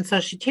better. And so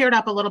she teared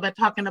up a little bit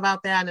talking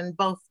about that. And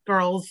both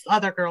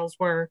other girls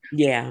were,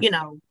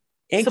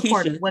 and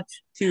supportive, Keisha,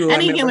 which too,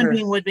 any human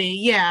being would be.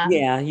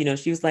 Yeah.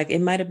 She was like,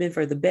 it might have been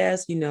for the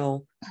best. You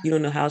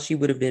don't know how she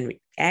would have been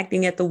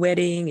acting at the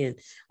wedding and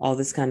all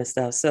this kind of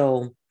stuff.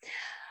 So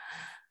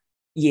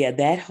yeah,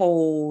 that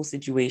whole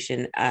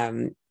situation,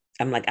 I'm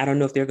like, I don't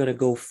know if they're going to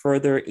go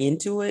further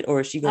into it,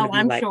 or is she going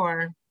to be like,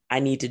 sure. I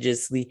need to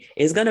just leave.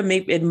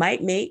 It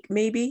might make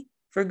maybe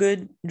for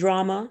good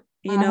drama,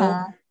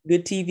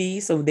 good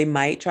TV. So they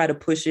might try to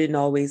push it and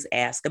always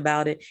ask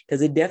about it,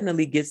 because it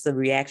definitely gets a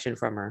reaction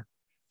from her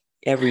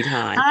every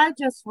time. I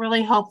just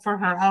really hope for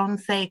her own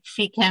sake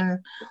she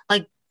can,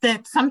 like,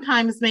 that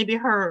sometimes maybe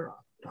her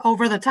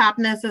over the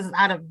topness is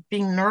out of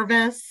being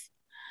nervous,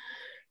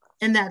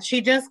 and that she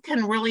just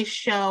can really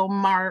show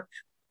Mark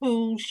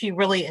who she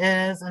really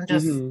is, and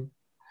just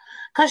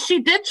because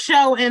she did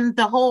show in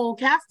the whole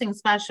casting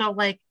special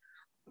like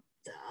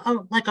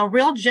a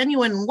real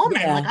genuine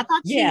woman. Like I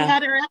thought she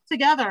had her act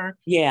together.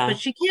 But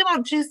she came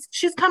out,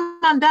 she's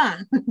come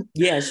undone.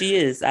 Yeah, she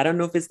is. I don't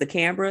know if it's the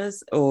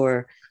cameras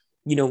or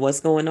what's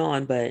going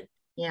on, but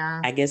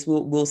I guess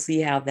we'll see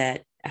how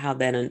that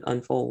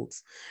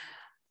unfolds.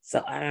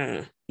 So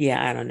I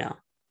don't know.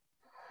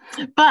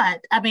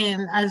 But I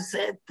mean,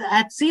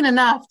 I've seen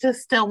enough to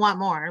still want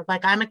more.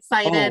 Like I'm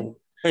excited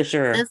for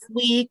sure this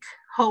week.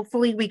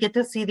 hopefully we get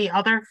to see the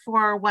other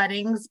 4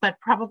 weddings, but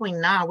probably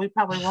not. We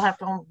probably will have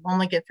to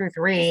only get through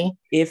 3.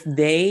 If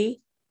they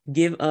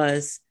give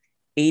us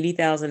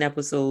 80,000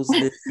 episodes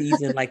this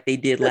season like they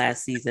did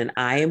last season,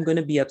 I am going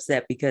to be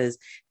upset because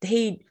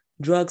they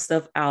drug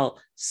stuff out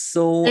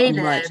so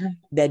much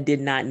that did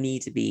not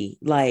need to be.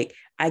 Like,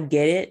 I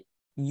get it.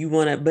 You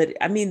want to, but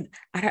I mean,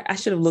 I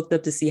should have looked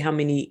up to see how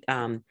many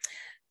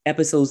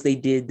episodes they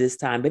did this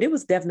time, but it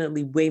was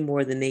definitely way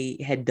more than they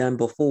had done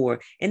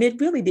before. And it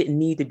really didn't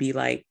need to be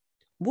like,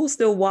 we'll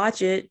still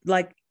watch it.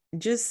 Like,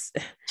 just,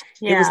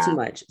 it was too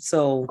much.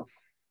 So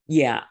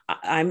yeah,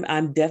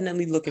 I'm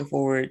definitely looking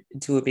forward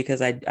to it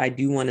because I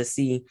do want to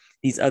see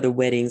these other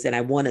weddings and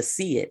I want to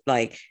see it.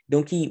 Like,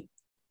 don't keep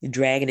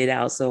dragging it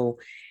out. So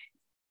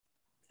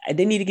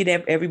they need to get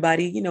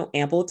everybody, you know,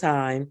 ample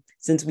time.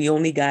 Since we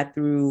only got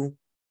through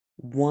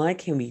 1,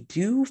 can we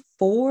do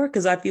 4?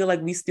 Because I feel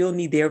like we still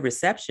need their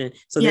reception,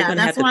 so they're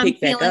gonna have to pick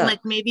back up.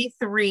 Like maybe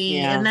 3,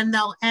 and then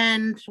they'll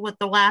end with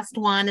the last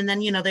one, and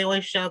then, you know, they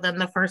always show them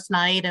the first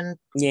night and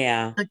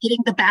getting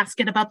the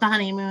basket about the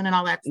honeymoon and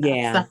all that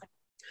stuff. So,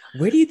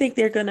 where do you think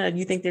they're gonna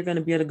be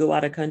able to go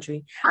out of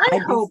country? I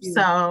hope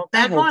so.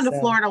 That going to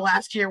Florida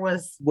last year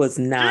was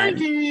not.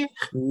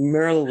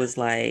 Mirla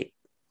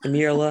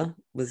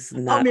was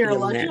not.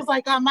 Mirla. She was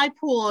like, "Oh, my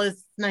pool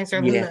is nicer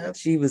than this."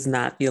 She was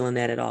not feeling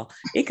that at all.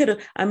 It could have.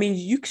 I mean,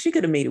 she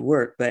could have made it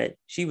work, but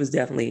she was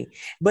definitely.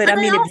 But I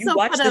mean, if you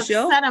watch the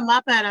show, set them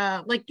up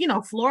at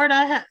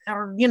Florida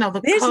or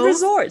the there's coast.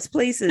 resorts,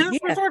 places. There's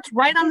resorts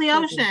right on the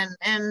ocean,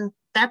 and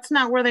that's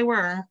not where they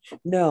were.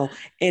 No,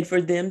 and for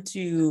them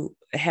to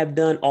have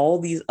done all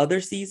these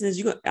other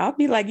seasons, I'll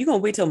be like, you gonna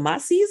wait till my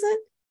season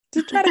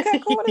to try to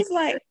cut corners?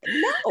 Like,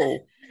 no.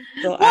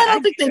 So I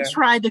don't think they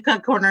tried to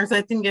cut corners.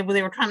 I think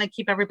they were trying to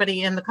keep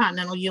everybody in the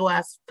continental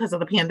U.S. because of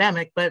the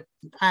pandemic, but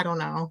I don't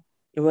know.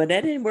 Well,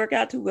 that didn't work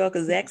out too well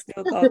because Zach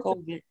still caught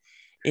COVID,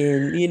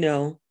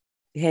 and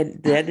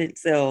had that.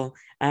 So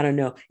I don't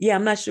know. Yeah,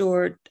 I'm not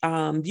sure.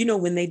 Do you know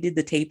when they did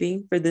the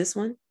taping for this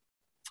one?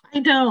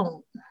 I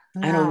don't.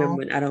 No. I don't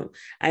remember.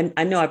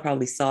 I know I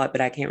probably saw it, but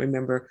I can't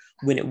remember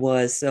when it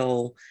was.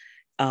 So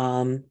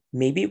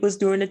maybe it was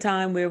during the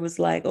time where it was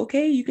like,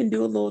 okay, you can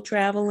do a little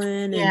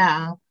traveling.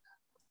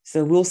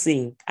 So we'll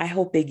see. I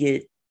hope they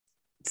get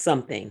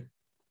something,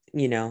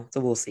 so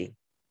we'll see.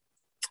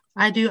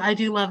 I do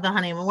love the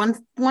honeymoon.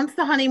 Once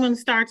the honeymoon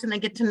starts and they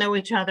get to know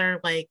each other,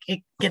 like,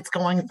 it gets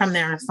going from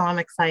there. So I'm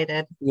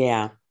excited.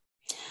 Yeah.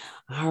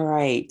 All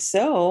right.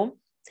 So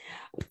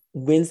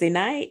Wednesday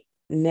night,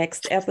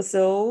 next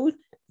episode.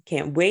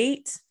 Can't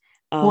wait.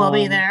 We'll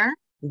be there.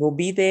 We'll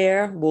be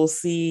there. We'll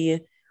see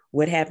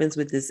what happens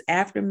with this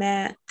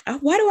aftermath.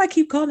 Why do I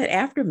keep calling it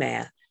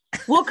aftermath?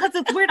 Well, because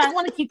it's weird. I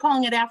want to keep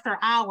calling it after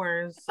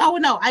hours. Oh,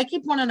 no, I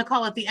keep wanting to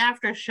call it the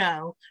after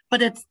show,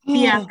 but it's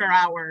the after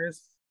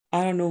hours.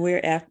 I don't know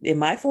where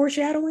am I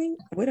foreshadowing?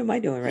 What am I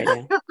doing right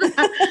now?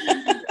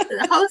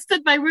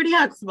 Hosted by Rudy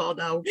Huxtable,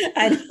 though.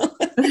 I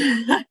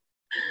know.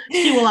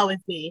 She will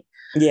always be.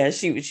 Yeah,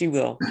 she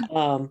will.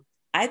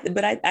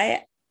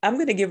 I'm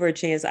gonna give her a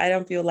chance. I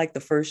don't feel like the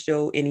first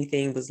show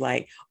anything was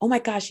like, oh my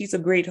gosh, she's a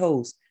great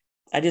host.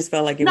 I just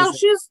felt like it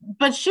was.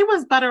 But she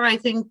was better, I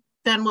think,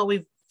 than what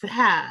we've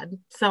had.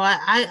 So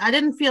I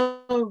didn't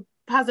feel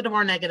positive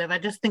or negative. I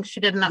just think she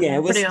did a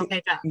pretty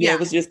okay job. Yeah, it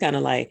was just kind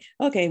of like,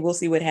 okay, we'll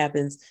see what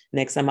happens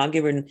next time. I'll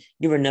give her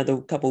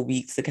another couple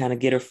weeks to kind of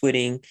get her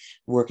footing,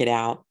 work it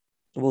out.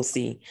 We'll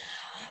see.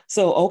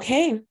 So,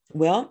 okay,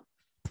 well,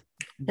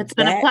 it's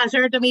been a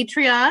pleasure,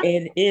 Demetria.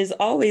 It is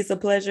always a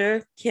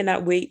pleasure.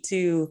 Cannot wait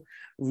to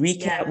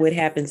recap what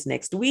happens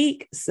next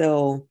week.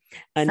 So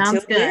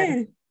until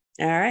then,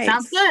 all right.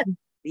 Sounds good.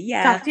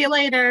 Yeah. Talk to you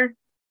later.